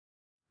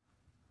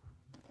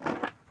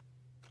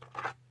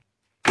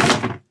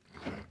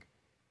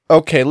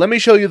Okay, let me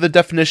show you the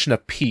definition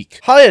of peak.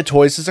 Hiya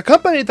Toys is a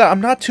company that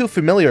I'm not too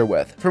familiar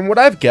with. From what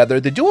I've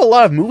gathered, they do a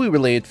lot of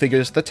movie-related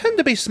figures that tend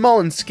to be small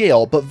in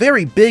scale, but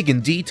very big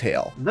in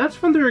detail. That's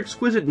from their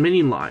Exquisite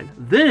Mini line.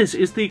 This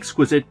is the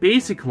Exquisite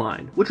Basic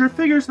line, which are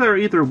figures that are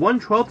either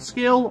 1/12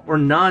 scale or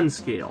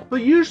non-scale,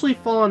 but usually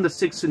fall in the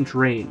 6-inch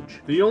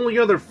range. The only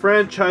other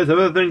franchise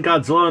other than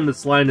Godzilla in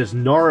this line is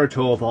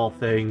Naruto of all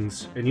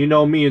things. And you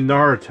know me and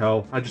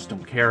Naruto, I just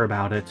don't care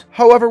about it.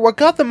 However, what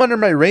got them under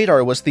my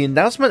radar was the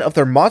announcement of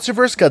their MonsterVerse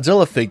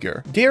Godzilla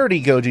figure,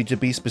 Deity Goji to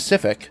be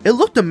specific. It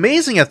looked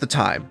amazing at the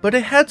time, but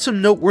it had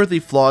some noteworthy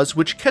flaws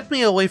which kept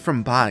me away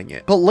from buying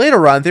it. But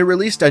later on, they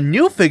released a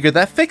new figure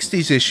that fixed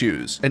these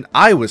issues, and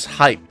I was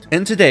hyped.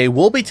 And today,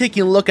 we'll be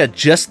taking a look at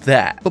just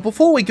that. But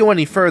before we go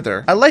any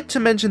further, I'd like to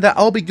mention that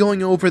I'll be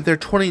going over their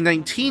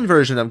 2019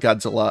 version of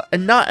Godzilla,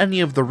 and not any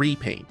of the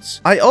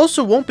repaints. I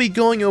also won't be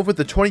going over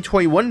the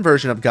 2021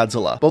 version of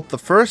Godzilla, both the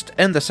first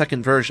and the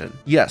second version.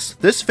 Yes,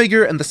 this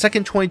figure and the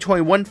second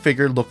 2021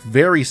 figure look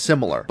very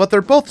similar, but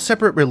they're both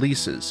separate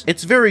releases.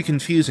 It's very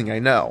confusing, I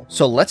know.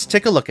 So let's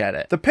take a look at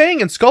it. The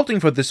painting and sculpting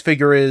for this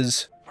figure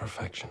is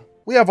perfection.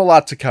 We have a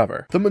lot to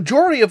cover. The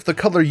majority of the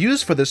color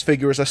used for this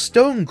figure is a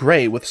stone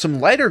gray with some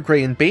lighter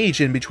gray and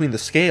beige in between the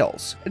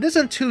scales. It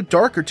isn't too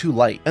dark or too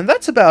light, and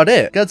that's about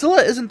it.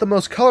 Godzilla isn't the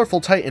most colorful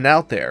Titan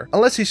out there,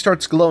 unless he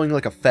starts glowing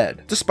like a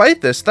Fed.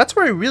 Despite this, that's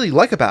what I really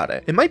like about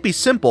it. It might be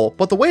simple,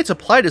 but the way it's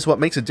applied is what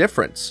makes a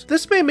difference.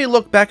 This made me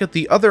look back at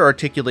the other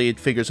articulated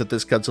figures of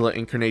this Godzilla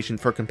incarnation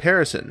for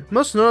comparison,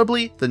 most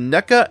notably the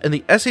NECA and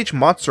the SH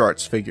Monster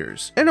Arts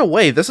figures. In a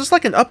way, this is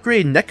like an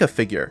upgraded NECA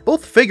figure.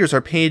 Both figures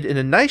are painted in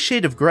a nice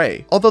shade of gray,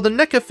 although the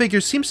NECA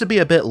figure seems to be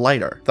a bit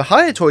lighter. The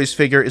Hiya Toys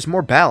figure is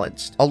more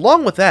balanced.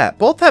 Along with that,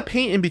 both have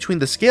paint in between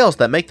the scales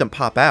that make them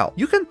pop out.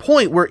 You can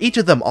point where each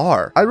of them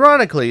are.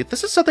 Ironically,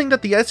 this is something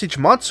that the SH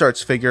Monster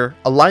Arts figure,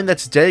 a line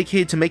that's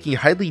dedicated to making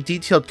highly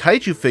detailed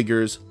kaiju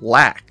figures,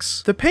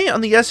 lacks. The paint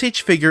on the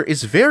SH figure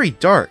is very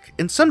dark,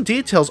 and some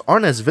details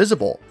aren't as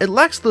visible. It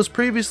lacks those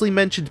previously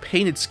mentioned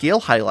painted scale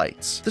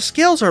highlights. The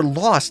scales are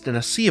lost in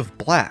a sea of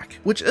black,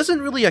 which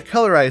isn't really a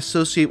color I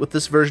associate with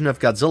this version of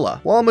Godzilla.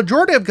 While a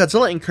majority of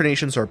Godzilla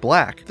incarnations are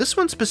black, this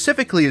one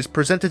specifically is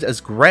presented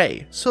as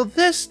gray, so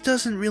this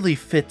doesn't really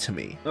fit to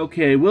me.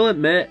 Okay, we'll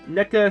admit,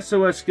 NECA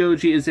SOS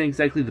Goji isn't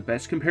exactly the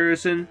best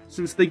comparison,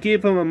 since they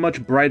gave him a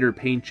much brighter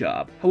paint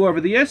job. However,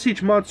 the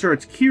SH Monster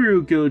Arts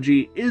Kiryu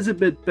Goji is a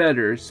bit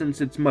better, since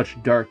it's much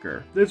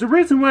darker. There's a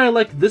reason why I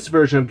like this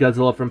version of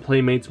Godzilla from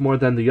Playmates more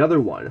than the other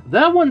one.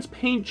 That one's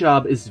paint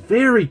job is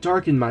very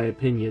dark in my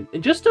opinion,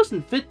 and just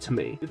doesn't fit to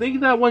me. You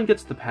think that one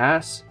gets the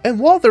pass? And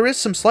while there is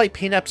some slight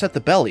paint apps at the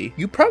belly,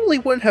 you probably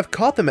wouldn't have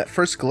caught them at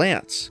first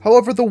glance.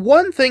 However, the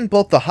one thing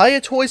both the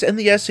Hiya Toys and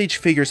the SH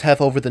figures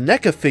have over the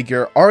NECA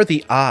figure are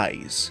the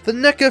eyes. The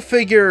NECA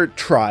figure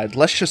tried,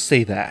 let's just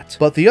say that,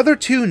 but the other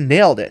two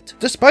nailed it.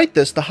 Despite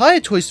this, the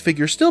Hiya Toys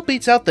figure still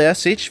beats out the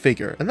SH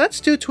figure, and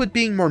that's due to it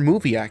being more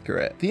movie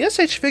accurate. The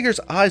SH figure's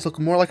eyes look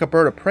more like a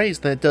bird of prey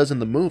than it does in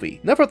the movie.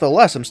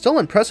 Nevertheless, I'm still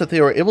impressed that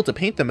they were able to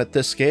paint them at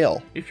this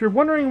scale. If you're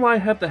wondering why I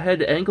have the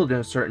head angled in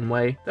a certain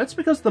way, that's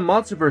because the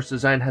MonsterVerse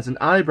design has an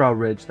eyebrow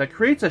ridge that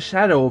creates a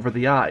shadow over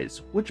the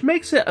eyes, which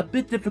makes it a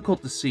bit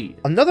difficult to see.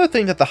 Another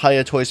thing that the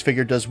Hiya Toys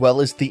figure does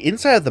well is the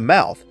inside of the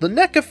mouth. The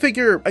NECA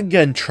figure,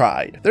 again,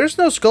 tried. There's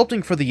no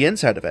sculpting for the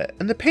inside of it,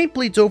 and the paint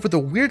bleeds over the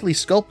weirdly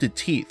sculpted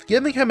teeth,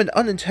 giving him an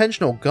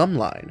unintentional gum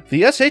line.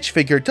 The SH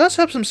figure does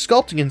have some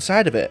sculpting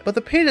inside of it, but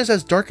the paint is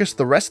as dark as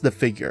the rest of the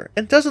figure,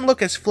 and doesn't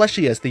look as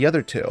fleshy as the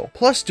other two.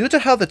 Plus, due to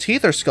how the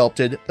teeth are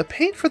sculpted, the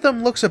paint for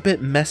them looks a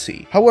bit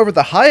messy. However,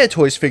 the Hiya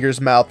Toys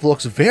figure's mouth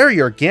looks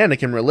very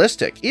organic and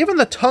realistic. Even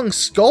the tongue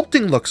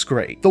sculpting looks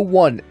great. The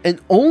one and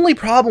only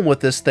problem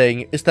with this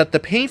thing is that the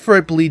paint for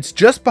it bleeds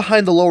just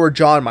behind the lower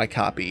jaw in my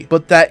copy,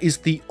 but that is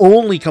the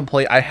only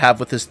complaint I have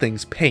with this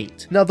thing's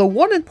paint. Now, the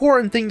one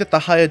important thing that the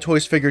Hiya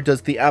Toys figure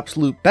does the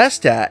absolute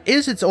best at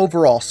is its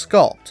overall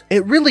sculpt.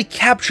 It really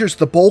captures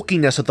the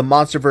bulkiness of the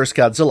MonsterVerse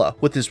Godzilla,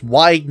 with his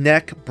wide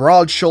neck,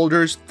 broad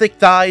shoulders, thick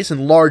thighs,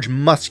 and large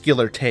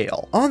muscular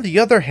tail. On the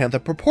other hand, the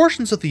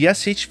proportions of the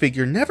SH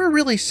figure never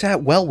really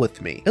sat well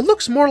with me. It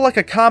looks more like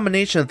a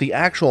combination of the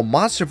actual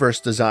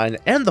MonsterVerse design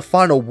and the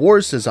Final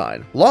Wars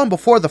design, long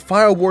before the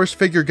Final Wars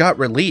figure got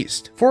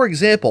released. For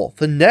example,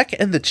 the neck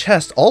and the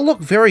chest all look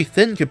very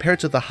thin compared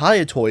to the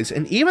Hiya Toys,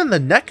 and even the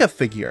NECA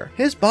figure.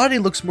 His body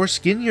looks more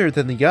skinnier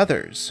than the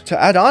others.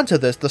 To add on to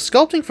this, the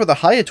sculpting for the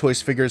Hiya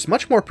Toys figure is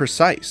much more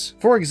precise.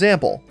 For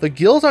example, the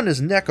gills on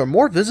his neck are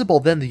more visible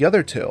than the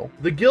other two.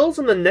 The gills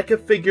on the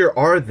NECA figure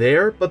are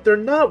there, but they're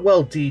not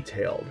well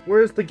detailed,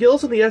 whereas the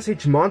gills on the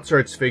SH Monster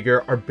Arts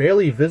figure are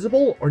barely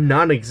visible or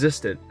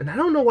non-existent, and I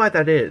don't know why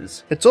that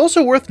is. It's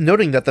also worth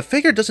noting that the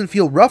figure doesn't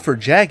feel rough or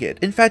jagged.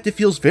 ragged. In fact, it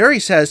feels very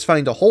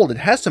satisfying to hold and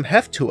has some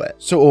heft to it.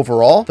 So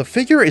overall, the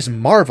figure is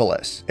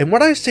marvelous. And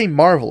when I say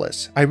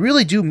marvelous, I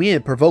really do mean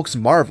it provokes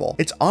marvel.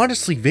 It's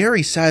honestly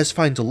very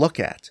satisfying to look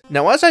at.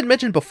 Now, as I'd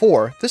mentioned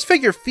before, this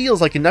figure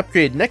feels like an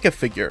upgraded NECA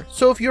figure,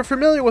 so if you're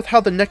familiar with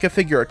how the NECA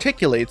figure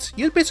articulates,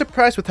 you'd be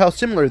surprised with how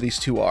similar these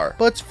two are,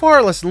 but it's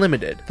far less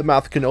limited. The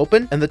mouth can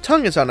open, and the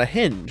tongue is on a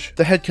hinge.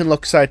 The head can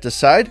look side to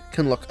side,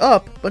 can look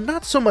up, but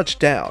not so much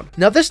down.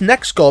 Now, this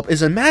neck sculpt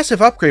is a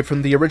massive upgrade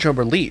from the original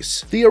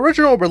release. The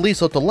original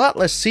release looked a lot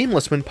less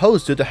seamless when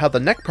posed due to how the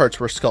neck parts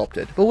were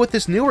sculpted, but with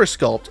this newer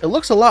sculpt, it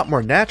looks a lot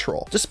more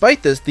natural.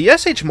 Despite this, the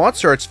SH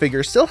Monster Arts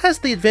figure still has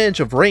the advantage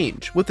of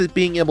range, with it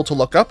being able to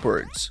look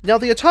upwards. Now,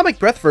 the Atomic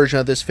Breath version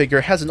of this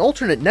figure has an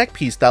alternate neck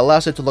piece that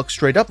allows it to look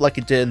straight up like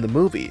it did in the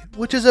movie,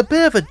 which is a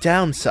bit of a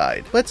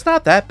downside, but it's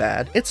not that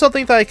bad. It's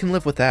something that I can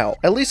live without.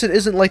 At least it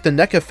isn't like the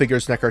NECA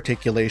figure's neck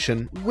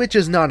articulation, which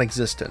is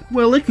non-existent.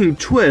 Well, it can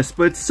twist,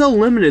 but it's so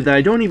limited that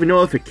I don't even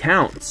know if it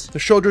counts. The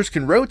shoulders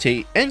can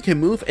rotate and can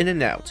move in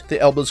and out. The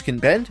elbows can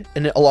bend,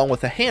 and it, along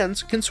with the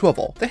hands, can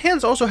swivel. The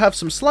hands also have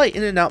some slight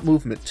in and out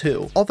movement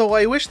too, although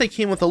I wish they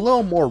came with a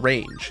little more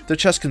range. The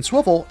chest can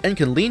swivel and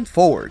can lean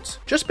forwards.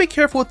 Just be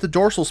careful with the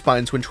dorsal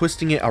spines when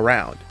twisting it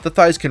around. The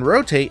thighs can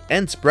rotate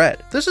and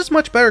spread. This is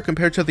much better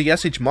compared to the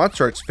SH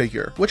Monster Arts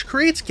figure, which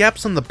creates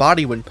gaps on the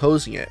body when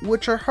posing it,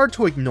 which are hard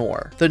to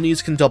ignore. The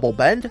knees can double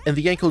bend, and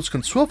the ankles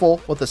can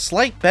swivel with a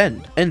slight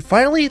bend. And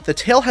finally, the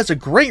tail has a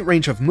great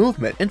range of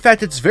movement. In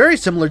fact, it's very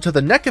similar to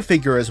the NECA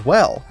figure as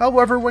well.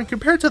 However, when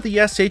compared to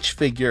the SH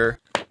figure,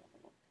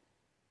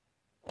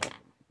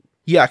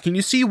 yeah, can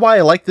you see why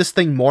I like this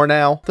thing more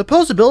now? The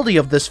posability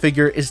of this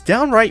figure is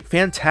downright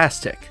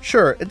fantastic.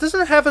 Sure, it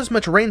doesn't have as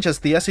much range as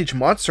the SH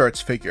Monster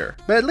Arts figure,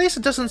 but at least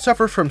it doesn't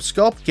suffer from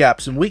sculpt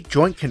gaps and weak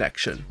joint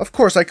connection. Of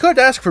course, I could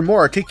ask for more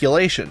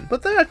articulation,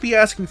 but then I'd be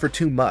asking for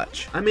too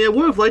much. I mean, I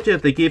would have liked it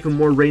if they gave him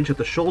more range at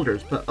the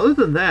shoulders, but other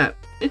than that,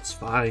 it's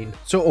fine.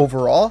 So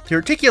overall, the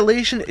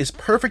articulation is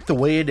perfect the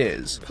way it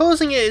is.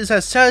 Posing it is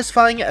as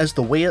satisfying as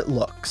the way it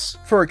looks.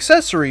 For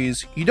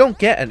accessories, you don't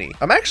get any.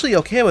 I'm actually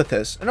okay with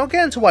this, and I'll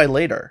get into why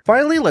later.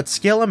 Finally, let's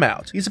scale him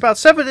out. He's about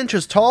 7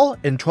 inches tall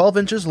and 12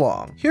 inches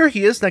long. Here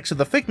he is next to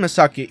the Figma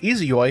Sakya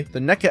Izuyoi, the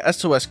NECA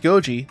SOS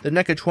Goji, the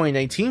NECA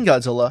 2019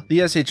 Godzilla,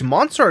 the SH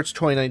Monster Arts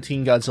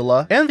 2019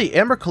 Godzilla, and the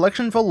Amber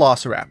Collection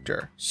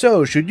Velociraptor.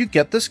 So, should you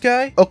get this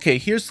guy? Okay,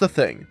 here's the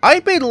thing.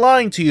 I'd be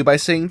lying to you by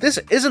saying this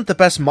isn't the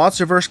best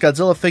Monsterverse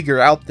Godzilla figure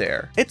out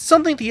there. It's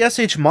something the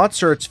SH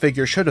Monster Arts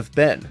figure should have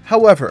been.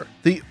 However,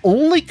 the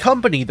only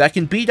company that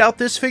can beat out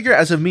this figure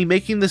as of me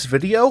making this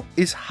video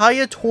is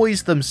Hiya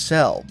Toys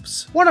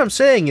themselves. What I'm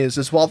saying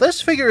is while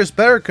this figure is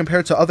better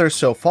compared to others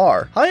so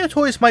far, Hiya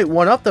Toys might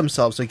one-up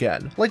themselves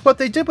again, like what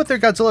they did with their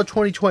Godzilla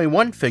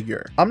 2021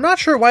 figure. I'm not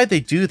sure why they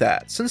do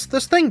that, since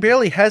this thing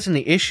barely has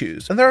any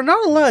issues, and there are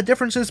not a lot of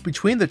differences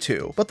between the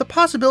two, but the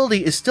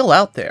possibility is still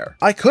out there.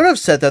 I could have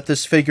said that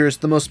this figure is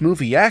the most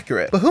movie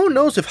accurate, but who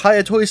knows if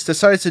Hiya Toys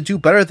decides to do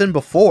better than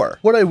before.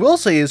 What I will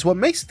say is what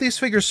makes these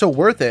figures so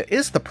worth it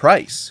is the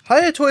price.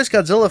 Hiya Toys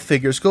Godzilla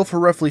figures go for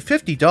roughly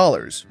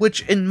 $50,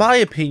 which in my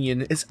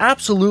opinion is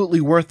absolutely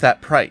worth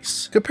that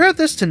price. Compare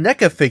this to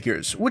NECA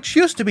figures, which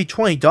used to be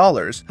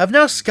 $20, have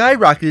now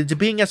skyrocketed to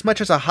being as much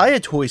as a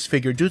Hiya Toys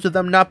figure due to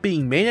them not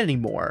being made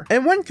anymore.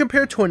 And when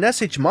compared to an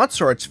SH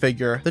Monster Arts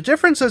figure, the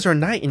differences are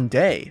night and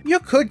day. You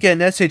could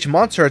get an SH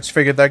Monster Arts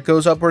figure that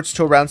goes upwards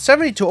to around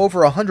 $70 to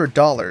over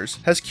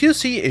 $100, has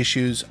QC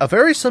issues, a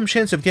very slim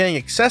chance of getting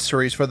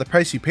accessories for the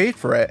price you paid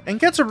for it, and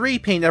gets a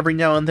repaint every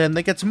now and then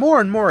that gets more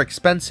and more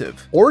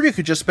expensive. Or you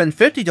could just spend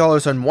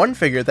 $50 on one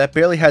figure that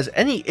barely has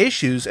any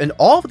issues and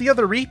all of the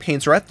other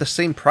repaints are at the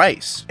same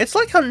price. It's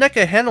like how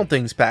NECA handled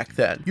things back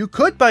then. You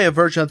could buy a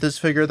version of this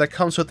figure that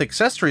comes with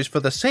accessories for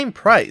the same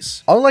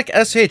price, unlike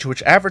SH,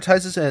 which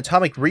advertises an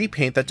atomic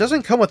repaint that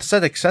doesn't come with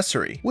said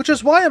accessory, which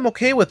is why I'm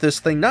okay with this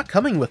thing not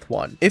coming with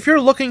one. If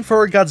you're looking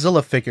for a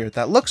Godzilla figure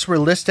that looks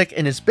realistic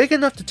and is big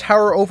enough to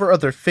tower over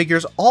other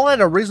figures all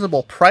at a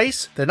reasonable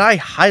price, then I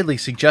highly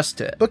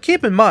suggest it. But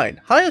keep in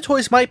mind, Hiya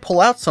Toys might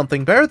pull out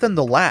something better than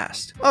the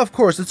last. Of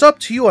course, it's up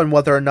to you on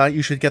whether or not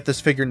you should get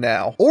this figure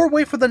now, or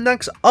wait for the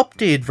next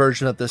updated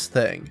version of this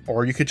thing,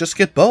 or you could just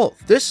get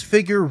both. This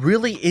figure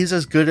really is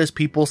as good as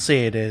people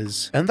say it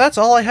is. And that's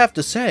all I have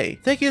to say.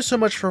 Thank you so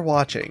much for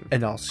watching,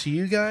 and I'll see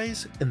you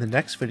guys in the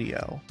next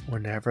video,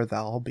 whenever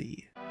that'll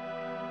be.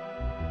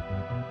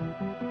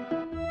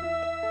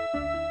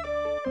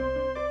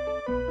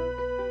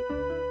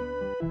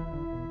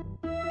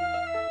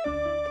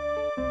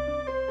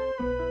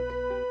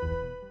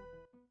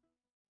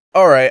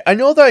 Alright, I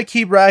know that I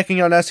keep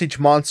ragging on SH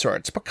Monster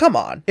Arts, but come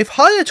on. If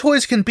Hiya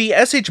Toys can beat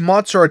SH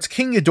Monster Arts'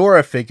 King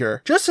Ghidorah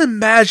figure, just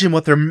imagine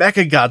what their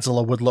Mecha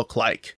Godzilla would look like.